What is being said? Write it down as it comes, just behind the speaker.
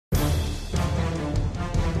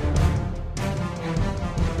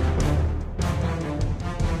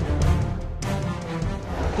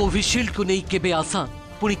Covishield को नहीं केबे आशा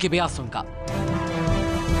पुणी केबे आशंका।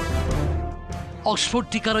 ऑक्सफोर्ड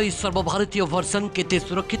टीकार यह सर्वभारतीय वर्जन केते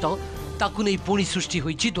सुरक्षित ताकू नहीं पुणी सृष्टि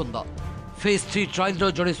होईछि द्वंद्व। फेज 3 ट्रायल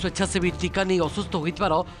जड़े स्वेच्छासेवी टीका नहीं असुस्थ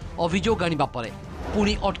होइतबार अभियोग आनिबा परे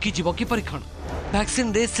पुणी अटकी जीव कि परीक्षण।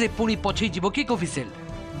 वैक्सीन रेस रे पुणी पछई जीव कि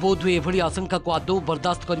कोविशील्ड। बोधहुए एभली आशंका को आदौ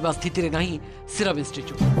बर्दास्त करने स्थिति नहीं सीरम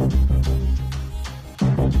इंस्टीट्यूट।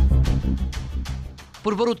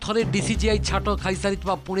 पूर्वर थे डीसीजीआई छाट खाई सारी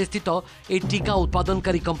पुणे स्थित एक टीका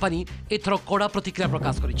उत्पादनकारी कंपानी एथर कड़ा प्रतिक्रिया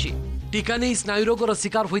प्रकाश करिछि। टीका नहीं स्नायुरोगर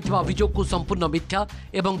शिकार होइथिबा अभियोग को संपूर्ण मिथ्या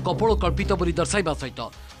एवं कपोल कल्पित बोली दर्शाइबा सहित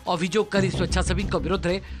अभियोगकारी स्वेच्छासेवी विरोध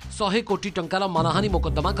में 100 कोटी टंकार मानहानि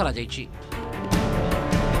मोकद्दमा करा जाइछि।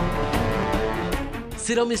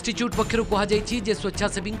 सीरम इंस्टीट्यूट पक्षर कहुଯାଇଛି जे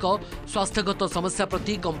स्वेच्छासेवी स्वास्थ्यगत समस्या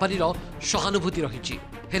प्रति कंपानीर सहानुभूति रही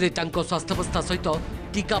हेले तांको स्वास्थ्यावस्था सहित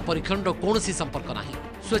टीका परीक्षण कौनसी संपर्क नहीं।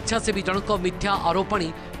 स्वेच्छासेवी जनक मिथ्या आरोप आनी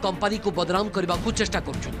कंपानी को बदनाम करने को चेष्टा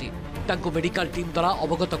करुछंती। तांको मेडिकल टीम द्वारा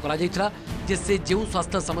अवगत करा जायतिला जे से जेउ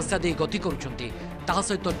स्वास्थ्य समस्या दे गति करुछंती ताहा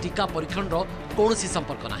सहित टीका परीक्षण कौनसी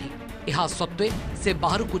संपर्क नहीं। यह सत्वे से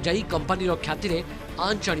बाहर को जाई कंपानीर ख्याति रे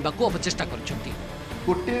आंच आनिबा को अपचेष्टा करुछंती।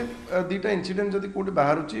 गोटे दुईटा इनसीडेंट जदि कोटी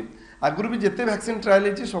बाहर आगुरी भी जिते वैक्सीन ट्रायल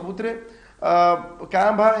होती सबुत क्या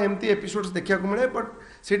भा एमती एपिसोड्स देखा मिले बट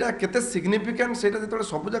सेटा केते सिग्निफिकेंट सेटा जो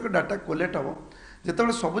सबूक डाटा कोलेक्ट हम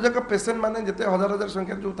जिते सबूक पेसेंट माने जिते हजार हजार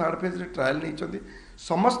संख्या जो थर्ड फेज रे ट्रायल नहीं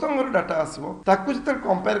समस्त डाटा आसो ताकू जिते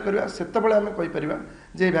कंपेयर करवा सेतबेले आमे कहि परिबा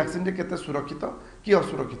जे वैक्सीन रे केते सुरक्षित कि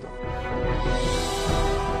असुरक्षित।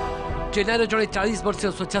 चेन्नईर जड़े 40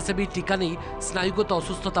 वर्षीय स्वेच्छासेवी टीका नहीं स्नायुगत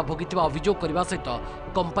असुस्थता भोगिथिबा अभियोग करने सहित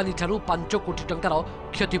कंपानी ठारू 5 कोटी टंकार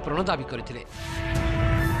क्षतिपूरण दाबी करथिले।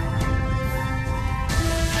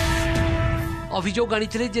 अभियोग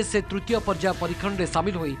आनिथिले जे से तृतीय पर्याय परीक्षण में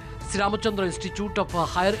सामिल होई Shriramchandra institute of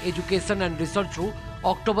higher education and research रु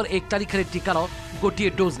अक्टोबर 1 तारिख में टीकार गोटे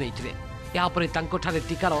डोज नहीं। यापर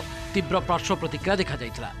टीकार तीव्र पार्श्व प्रतिक्रिया देखा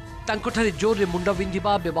जाइथिला। तांकोठारे जोर रे मुंड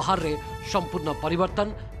बिंधिबा व्यवहार रे संपूर्ण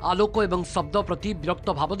परिवर्तन आलोक एवं शब्द प्रति विरक्त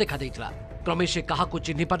भाव देखा जाइथिला। क्रमे से कहा को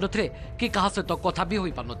चिन्हि पार नथिले कि कहा सहित कथा भी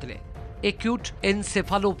होई पार नथिले। एक्यूट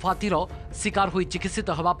एनसेफालोपाथीर शिकार होई चिकित्सित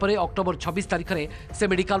हवा परे अक्टोबर 26 तारिख में से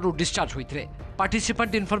मेडिकल रु डिस्चार्ज होइथिले।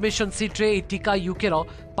 पार्टिसिपेंट इनफॉरमेशन सीट रे ए टीका यूके रो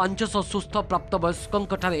 500 सुस्थ प्राप्त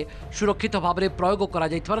वयस्कंठारे सुरक्षित भाव में प्रयोग करा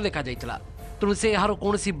जाइथिबार देखा जाइथिला। तेणु से यार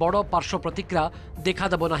कौन बड़ पार्श्व प्रतिक्रिया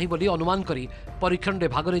देखादेव ना बोली अनुमान करी परीक्षण में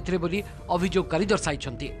भाग नहीं बोली अभियोगकारी दर्शाई।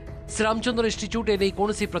 श्रीरामचंद्र इंस्टीट्यूट एने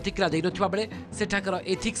कौन प्रतिक्रिया दे नथिबा बेले सेठाकर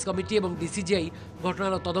एथिक्स कमिटी और डीसीजीआई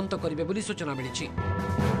घटनार तदंत करिवे बोली सूचना मिली।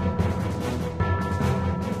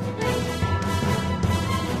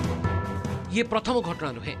 ये प्रथम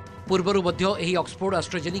घटना नुहे। पूर्वर ऑक्सफोर्ड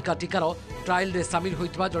एस्ट्राजेनेका टीकार ट्रायल रे सामिल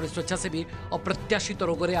होइतबा जड़े स्वेच्छासेवी अप्रत्याशित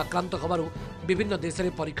रोग में आक्रांत होबारु विभिन्न देश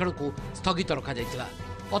में परीक्षण को स्थगित रखा जाइतिला।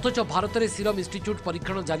 अथच भारत में सीरम इंस्टीट्यूट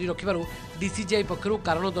परीक्षण जारी रखिबारु डीसीजीआई पक्षरु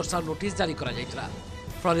कारण दर्शाओ नोटिस जारी करा जाइतिला।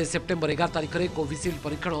 फल सेप्टेम्बर 11 तारिख में कोविशील्ड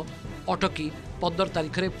परीक्षण अटकी 15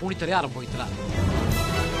 तारिख में पुणी थे आरंभ होइतिला।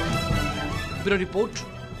 Bureau report,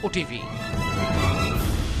 OTV.